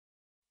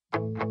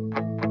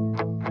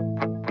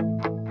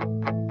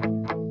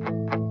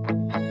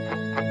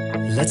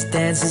Let's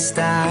dance in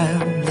style,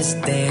 let's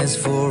dance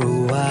for a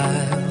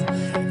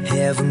while.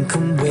 Heaven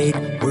can wait,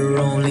 we're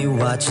only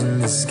watching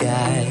the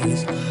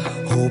skies.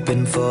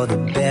 Hoping for the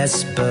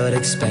best, but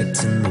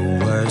expecting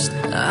the worst.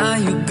 Are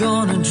you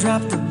gonna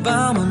drop the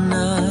bomb or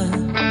not?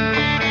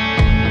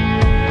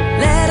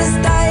 Let us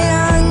die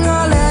young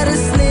or let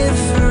us live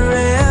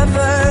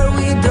forever.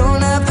 We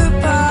don't have the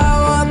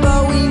power,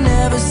 but we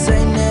never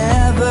say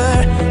never.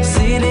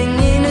 Sitting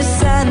in a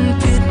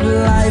sandpit,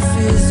 life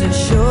is a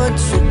short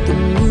trip. The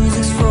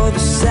music's for the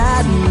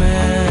sad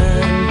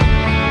man.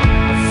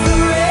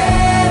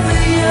 Forever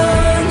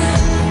young,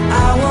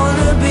 I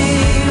wanna be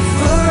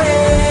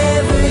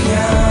forever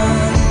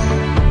young.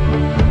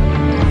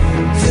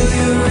 Do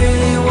you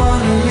really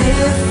wanna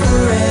live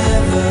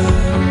forever?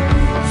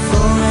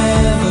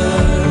 Forever,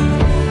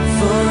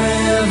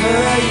 forever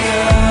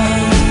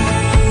young.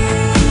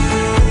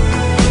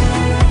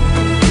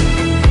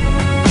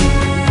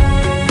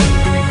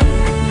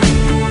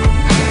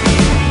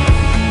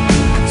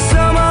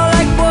 Some are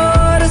like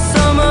water,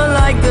 some are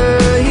like the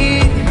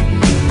heat.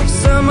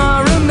 Some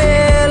are a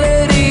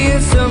melody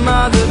and some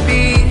are the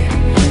beat.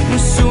 And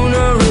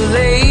sooner or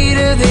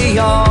later they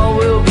all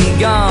will be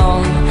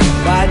gone.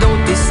 Why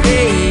don't they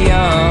stay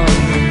young?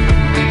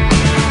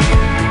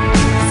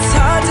 It's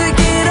hard to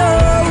get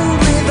old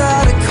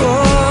without a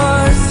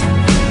cause.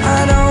 I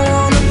don't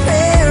wanna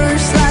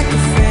perish like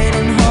a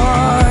fading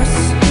horse.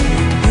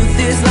 Youth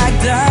is like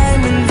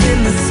diamonds in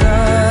the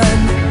sun,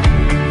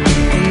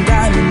 and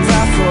diamonds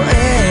are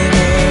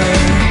forever.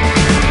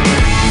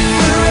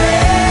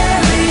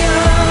 Forever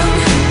young,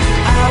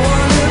 I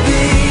wanna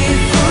be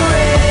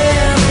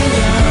forever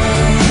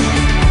young.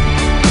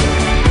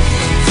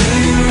 Do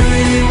you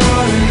really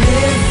wanna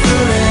live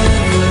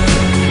forever?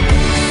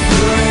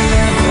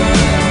 Forever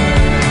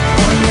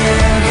or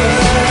never.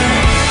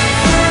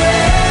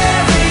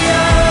 Forever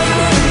young,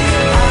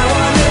 I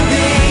wanna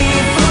be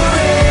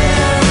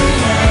forever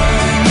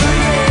young.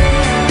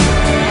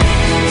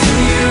 Do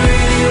you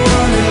really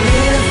wanna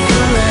live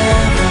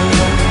forever?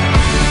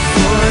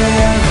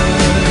 Forever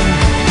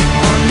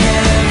or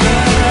never.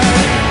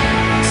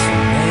 So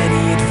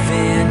many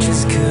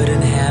adventures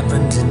couldn't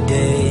happen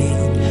today.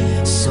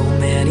 So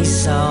many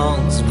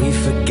songs we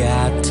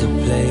forgot to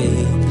play.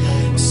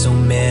 So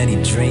many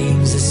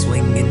dreams are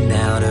swinging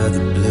out of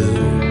the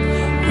blue.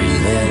 We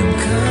let them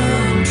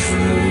come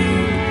true.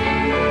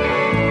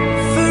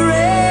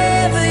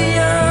 Forever